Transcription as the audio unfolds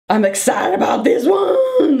I'm excited about this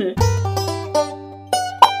one.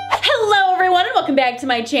 Hello everyone and welcome back to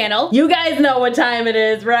my channel. You guys know what time it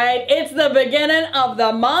is, right? It's the beginning of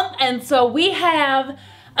the month and so we have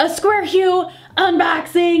a SquareHue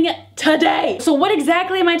unboxing today. So what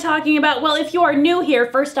exactly am I talking about? Well, if you are new here,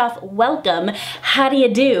 first off, welcome. How do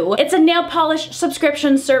you do? It's a nail polish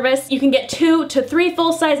subscription service. You can get 2 to 3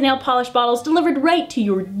 full-size nail polish bottles delivered right to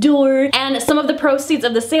your door. And some of the proceeds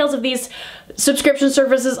of the sales of these subscription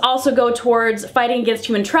services also go towards fighting against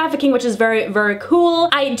human trafficking, which is very, very cool.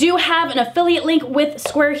 I do have an affiliate link with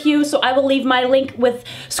SquareHue, so I will leave my link with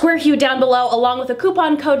SquareHue down below along with a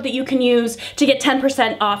coupon code that you can use to get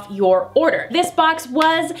 10% off your order. This box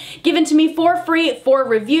was given to me for free for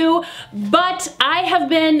review, but I have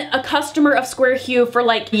been a customer of SquareHue for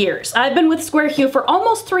like years. I've been with SquareHue for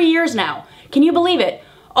almost 3 years now. Can you believe it?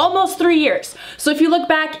 Almost 3 years. So if you look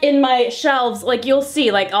back in my shelves, like you'll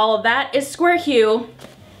see like all of that is SquareHue.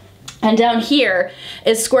 And down here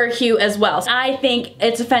is SquareHue as well. I think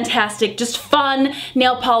it's a fantastic, just fun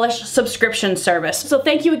nail polish subscription service. So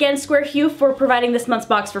thank you again, SquareHue, for providing this month's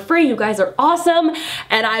box for free. You guys are awesome,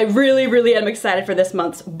 and I really, really am excited for this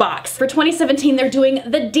month's box. For 2017, they're doing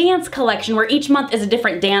the dance collection, where each month is a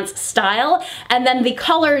different dance style, and then the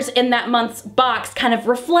colors in that month's box kind of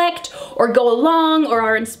reflect or go along or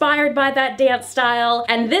are inspired by that dance style.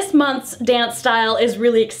 And this month's dance style is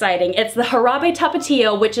really exciting. It's the Jarabe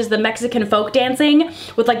Tapatio, which is the Mexican folk dancing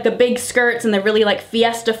with like the big skirts and the really like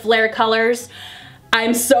fiesta flare colors.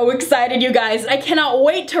 I'm so excited, you guys. I cannot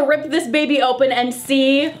wait to rip this baby open and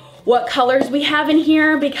see what colors we have in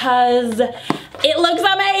here because it looks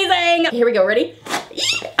amazing. Here we go, ready?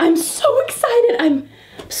 I'm so excited. I'm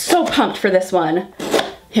so pumped for this one.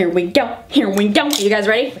 Here we go, here we go. You guys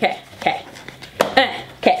ready? Okay, okay.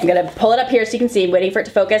 Okay, I'm gonna pull it up here so you can see. I'm waiting for it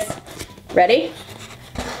to focus. Ready?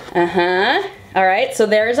 Uh-huh. All right, so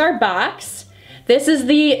there's our box. This is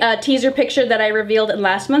the teaser picture that I revealed in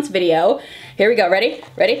last month's video. Here we go, ready?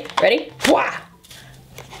 Ready? Ready? Wah!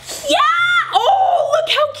 Yeah! Oh, look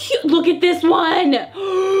how cute. Look at this one.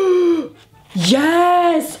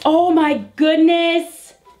 Yes! Oh my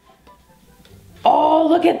goodness. Oh,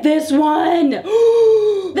 look at this one.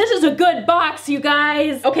 This is a good box, you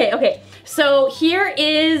guys. Okay, okay. So here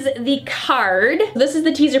is the card. This is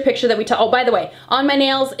the teaser picture that we took. Oh, by the way, on my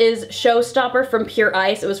nails is Showstopper from Pure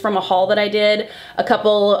Ice. It was from a haul that I did a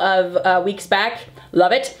couple of weeks back.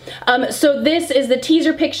 Love it. So this is the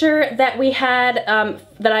teaser picture that we had,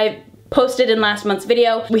 that I posted in last month's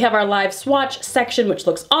video. We have our live swatch section, which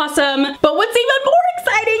looks awesome. But what's even more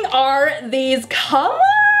exciting are these colors.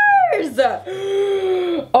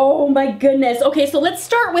 Oh my goodness. Okay, so let's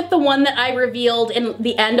start with the one that I revealed in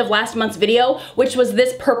the end of last month's video, which was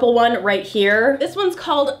this purple one right here. This one's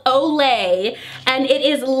called Olay, and it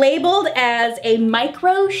is labeled as a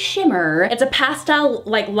micro shimmer. It's a pastel,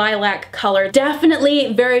 like lilac color.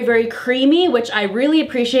 Definitely very, very creamy, which I really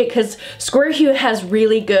appreciate because SquareHue has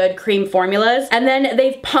really good cream formulas. And then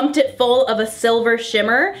they've pumped it full of a silver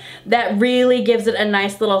shimmer that really gives it a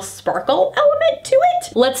nice little sparkle element to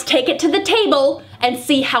it. Let's take it to the table and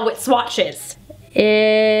see how it swatches.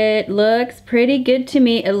 It looks pretty good to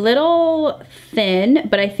me. A little thin,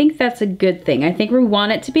 but I think that's a good thing. I think we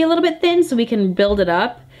want it to be a little bit thin so we can build it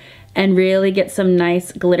up and really get some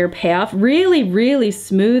nice glitter payoff. Really, really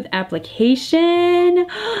smooth application.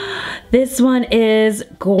 This one is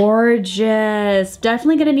gorgeous.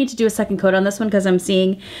 Definitely gonna need to do a second coat on this one because I'm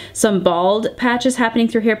seeing some bald patches happening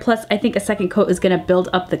through here. Plus, I think a second coat is gonna build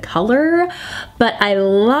up the color, but I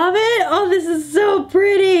love it. Oh, this is so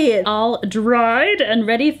pretty. All dried and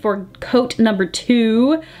ready for coat number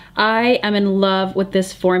 2. I am in love with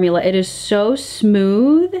this formula. It is so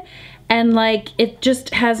smooth. And like, it just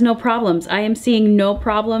has no problems. I am seeing no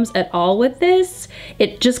problems at all with this.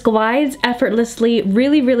 It just glides effortlessly,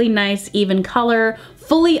 really, really nice, even color,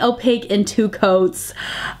 fully opaque in 2 coats.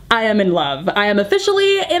 I am in love. I am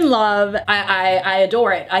officially in love. I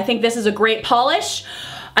adore it. I think this is a great polish.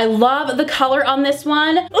 I love the color on this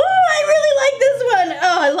one. Ooh, I really like this one.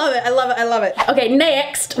 Oh, I love it, I love it, I love it. Okay,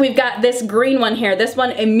 next, we've got this green one here. This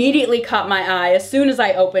one immediately caught my eye as soon as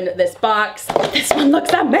I opened this box. This one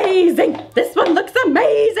looks amazing. This one looks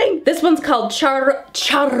amazing. This one's called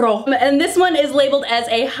Charro. And this one is labeled as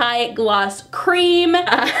a high gloss cream.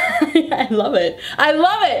 I love it. I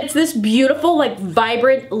love it. It's this beautiful, like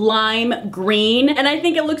vibrant lime green. And I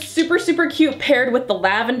think it looks super, super cute paired with the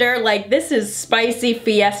lavender. Like, this is spicy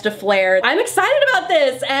fiesta flair. I'm excited about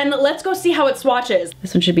this, and let's go see how it swatches.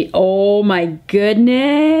 This one should be, oh my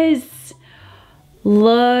goodness.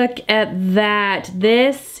 Look at that.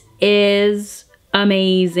 This is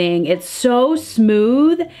amazing. It's so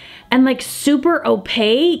smooth and like super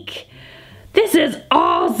opaque. This is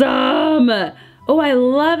awesome. Oh, I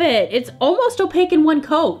love it. It's almost opaque in one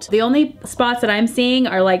coat. The only spots that I'm seeing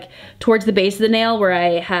are like towards the base of the nail where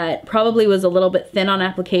I probably was a little bit thin on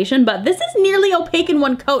application, but this is nearly opaque in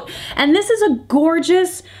one coat. And this is a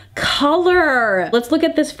gorgeous color. Let's look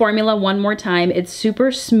at this formula one more time. It's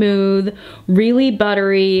super smooth, really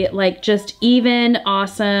buttery, like just even,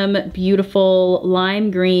 awesome, beautiful,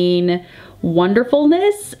 lime green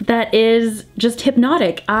wonderfulness that is just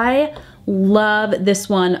hypnotic. I love this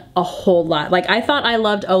one a whole lot. Like, I thought I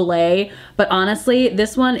loved Olay, but honestly,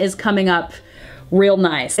 this one is coming up real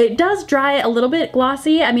nice. It does dry a little bit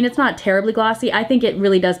glossy. I mean, it's not terribly glossy. I think it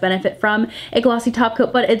really does benefit from a glossy top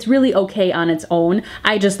coat, but it's really okay on its own.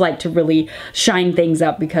 I just like to really shine things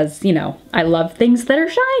up because, you know, I love things that are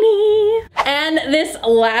shiny. And this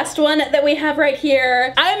last one that we have right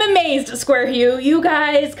here, I'm amazed, SquareHue. You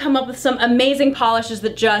guys come up with some amazing polishes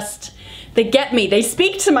that just, they get me. They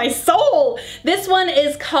speak to my soul. This one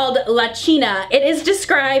is called La China. It is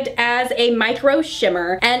described as a micro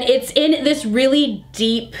shimmer, and it's in this really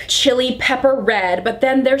deep chili pepper red, but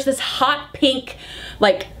then there's this hot pink,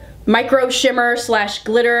 like, micro shimmer slash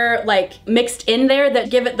glitter like mixed in there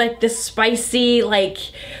that give it like this spicy like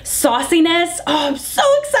sauciness. Oh, I'm so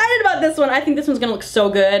excited about this one. I think this one's gonna look so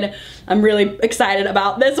good. I'm really excited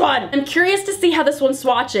about this one. I'm curious to see how this one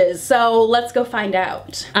swatches, so let's go find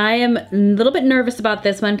out. I am a little bit nervous about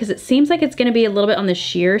this one because it seems like it's gonna be a little bit on the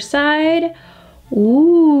sheer side.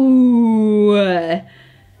 Ooh.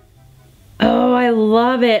 Oh, I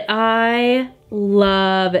love it. I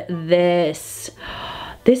love this.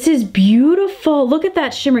 This is beautiful. Look at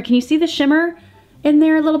that shimmer. Can you see the shimmer in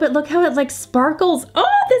there a little bit? Look how it like sparkles. Oh,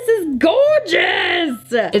 this is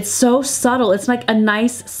gorgeous. It's so subtle. It's like a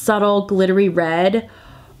nice, subtle, glittery red.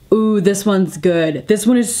 Ooh, this one's good. This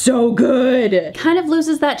one is so good. Kind of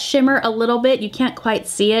loses that shimmer a little bit. You can't quite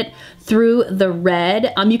see it through the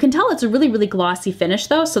red. You can tell it's a really, really glossy finish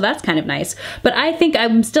though, so that's kind of nice. But I think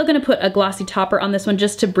I'm still gonna put a glossy topper on this one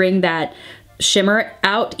just to bring that shimmer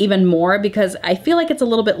out even more because I feel like it's a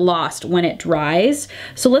little bit lost when it dries.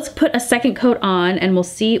 So let's put a second coat on and we'll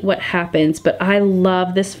see what happens. But I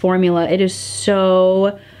love this formula. It's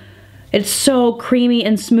so creamy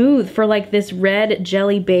and smooth for like this red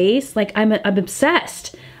jelly base. Like I'm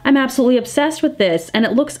obsessed. I'm absolutely obsessed with this and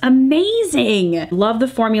it looks amazing. Love the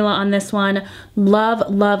formula on this one.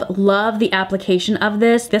 Love, love, love the application of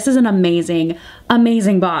this. This is an amazing,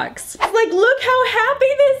 amazing box. Like, look how happy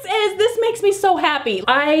this is. This makes me so happy.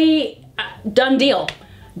 Done deal.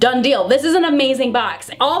 Done deal. This is an amazing box.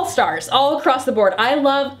 All stars, all across the board. I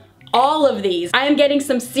love all of these. I am getting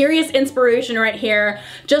some serious inspiration right here.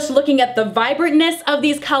 Just looking at the vibrantness of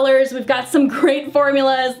these colors. We've got some great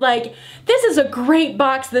formulas. Like, this is a great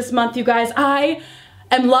box this month, you guys. I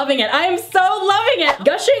am loving it. I am so loving it.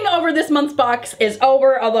 Gushing over this month's box is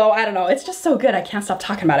over, although I don't know, it's just so good. I can't stop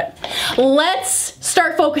talking about it. Let's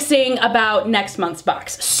start focusing about next month's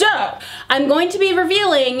box. So I'm going to be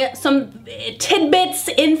revealing some tidbits,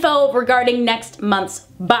 info regarding next month's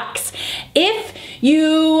box. If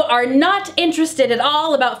you are not interested at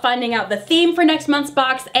all about finding out the theme for next month's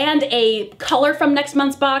box and a color from next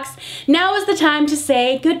month's box, now is the time to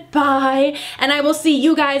say goodbye, and I will see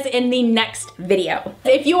you guys in the next video.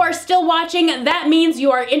 If you are still watching, that means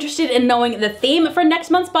you are interested in knowing the theme for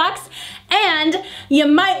next month's box, and you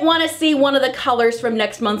might want to see one of the colors from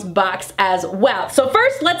next month's box as well. So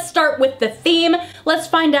first, let's start with the theme. Let's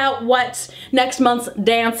find out what next month's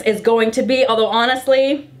dance is going to be, although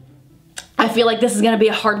honestly, I feel like this is gonna be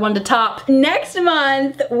a hard one to top. Next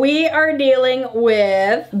month, we are dealing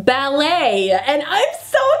with ballet, and I'm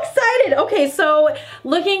so excited. Okay, so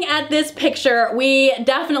looking at this picture, we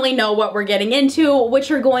definitely know what we're getting into, which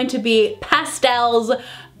are going to be pastels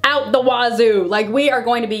out the wazoo. Like, we are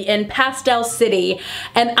going to be in Pastel City,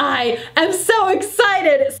 and I am so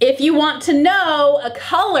excited. If you want to know a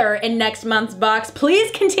color in next month's box, please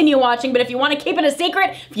continue watching, but if you want to keep it a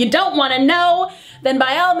secret, if you don't want to know, then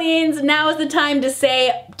by all means, now is the time to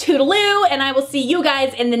say toodaloo, and I will see you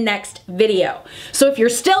guys in the next video. So if you're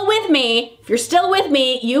still with me,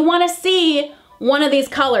 you want to see one of these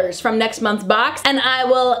colors from next month's box, and I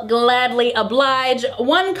will gladly oblige.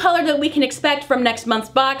 One color that we can expect from next month's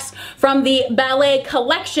box from the ballet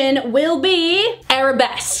collection will be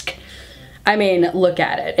Arabesque. I mean, look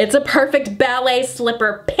at it. It's a perfect ballet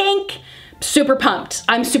slipper pink. Super pumped.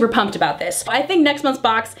 I'm super pumped about this. I think next month's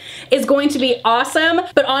box is going to be awesome,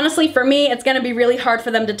 but honestly for me, it's gonna be really hard for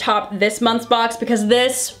them to top this month's box because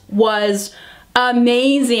this was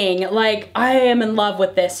amazing. Like, I am in love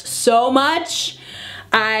with this so much.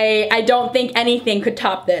 I don't think anything could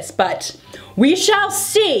top this, but we shall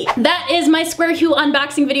see. That is my SquareHue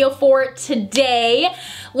unboxing video for today.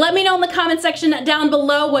 Let me know in the comment section down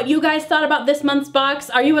below what you guys thought about this month's box.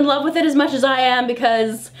 Are you in love with it as much as I am?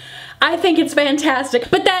 Because I think it's fantastic.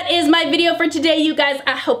 But that is my video for today, you guys.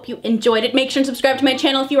 I hope you enjoyed it. Make sure and subscribe to my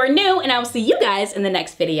channel if you are new, and I will see you guys in the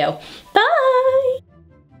next video. Bye!